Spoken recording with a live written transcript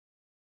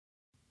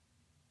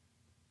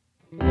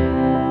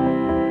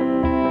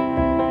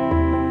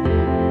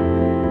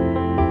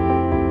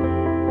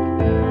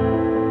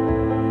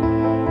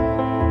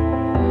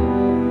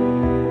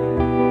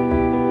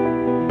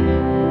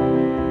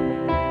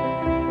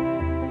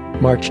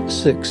March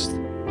 6th,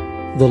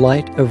 the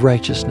light of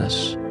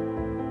righteousness.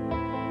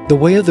 The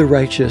way of the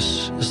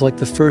righteous is like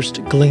the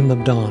first gleam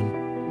of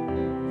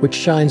dawn, which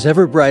shines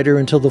ever brighter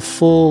until the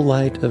full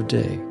light of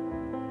day.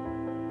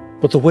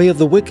 But the way of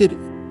the wicked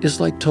is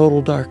like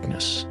total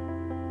darkness.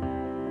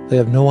 They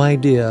have no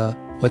idea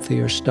what they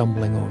are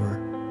stumbling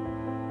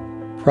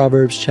over.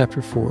 Proverbs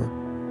chapter 4,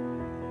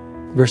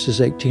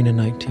 verses 18 and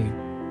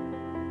 19.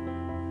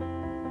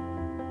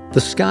 The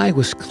sky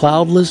was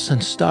cloudless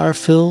and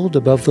star-filled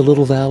above the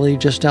little valley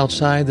just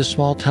outside the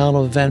small town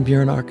of Van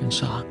Buren,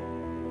 Arkansas.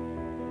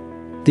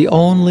 The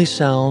only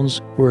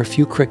sounds were a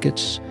few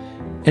crickets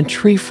and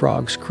tree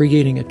frogs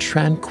creating a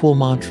tranquil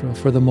mantra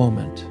for the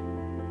moment.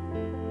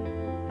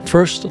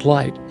 First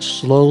light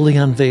slowly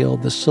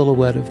unveiled the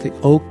silhouette of the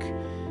oak,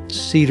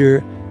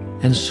 cedar,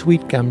 and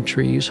sweet gum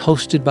trees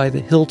hosted by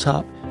the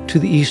hilltop to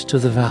the east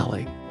of the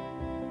valley,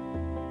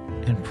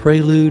 and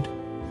prelude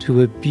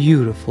to a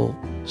beautiful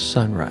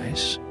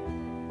sunrise.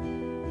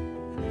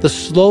 The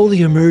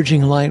slowly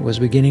emerging light was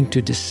beginning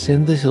to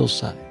descend the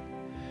hillside.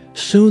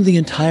 Soon the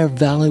entire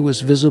valley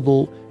was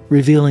visible,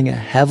 revealing a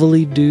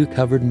heavily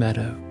dew-covered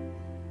meadow.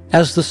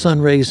 As the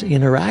sun rays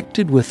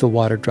interacted with the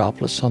water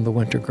droplets on the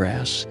winter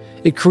grass,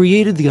 it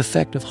created the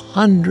effect of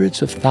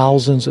hundreds of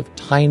thousands of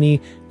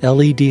tiny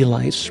LED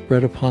lights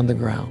spread upon the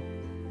ground.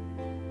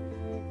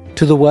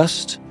 To the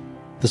west,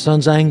 the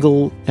sun's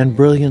angle and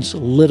brilliance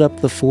lit up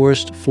the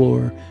forest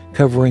floor,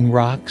 covering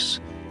rocks,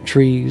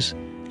 trees,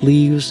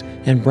 leaves,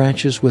 and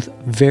branches with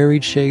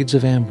varied shades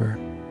of amber.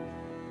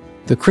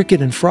 The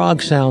cricket and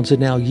frog sounds had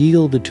now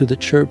yielded to the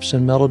chirps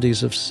and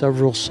melodies of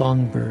several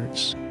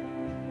songbirds,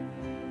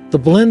 the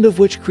blend of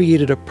which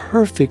created a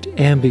perfect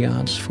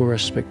ambiance for a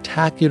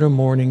spectacular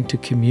morning to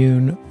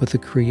commune with the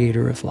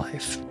Creator of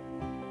life.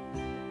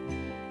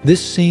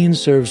 This scene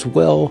serves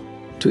well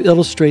to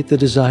illustrate the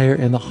desire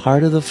in the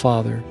heart of the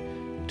Father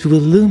to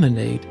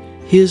illuminate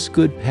His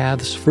good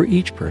paths for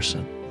each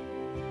person.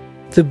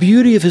 The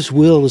beauty of His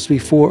will is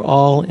before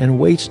all and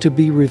waits to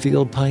be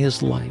revealed by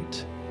His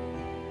light.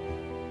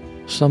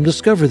 Some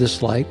discover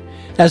this light,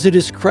 as it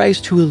is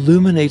Christ who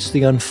illuminates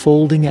the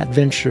unfolding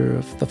adventure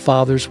of the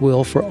Father's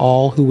will for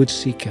all who would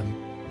seek Him.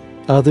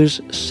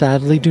 Others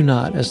sadly do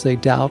not, as they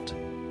doubt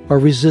or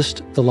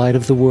resist the light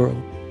of the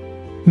world,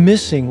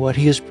 missing what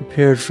He has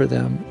prepared for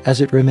them as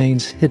it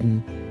remains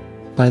hidden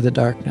by the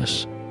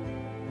darkness.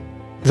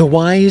 The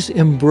wise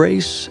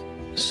embrace,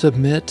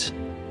 submit,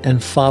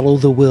 and follow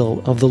the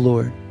will of the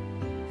Lord,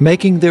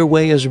 making their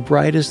way as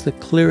bright as the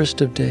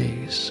clearest of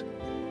days.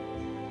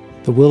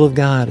 The will of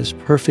God is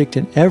perfect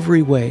in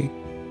every way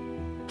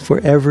for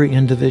every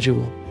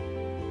individual.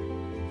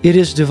 It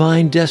is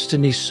divine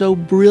destiny so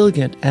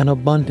brilliant and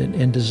abundant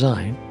in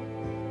design,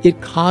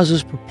 it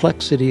causes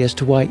perplexity as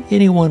to why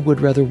anyone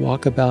would rather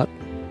walk about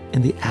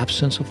in the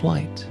absence of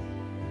light.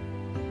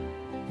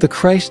 The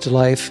Christ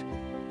life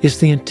is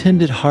the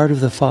intended heart of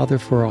the Father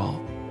for all.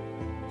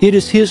 It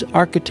is His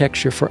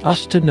architecture for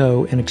us to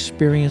know and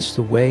experience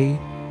the way,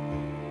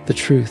 the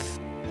truth,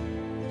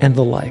 and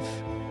the life.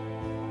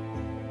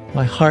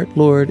 My heart,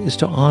 Lord, is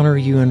to honor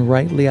You in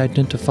rightly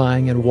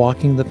identifying and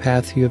walking the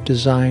path You have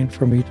designed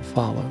for me to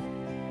follow.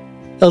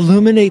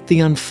 Illuminate the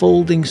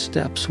unfolding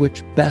steps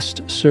which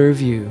best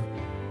serve You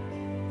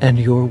and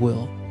Your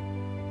will.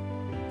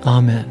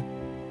 Amen.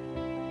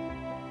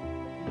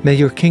 May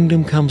Your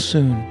kingdom come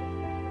soon.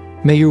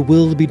 May Your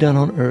will be done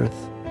on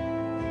earth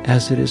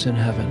as it is in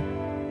heaven.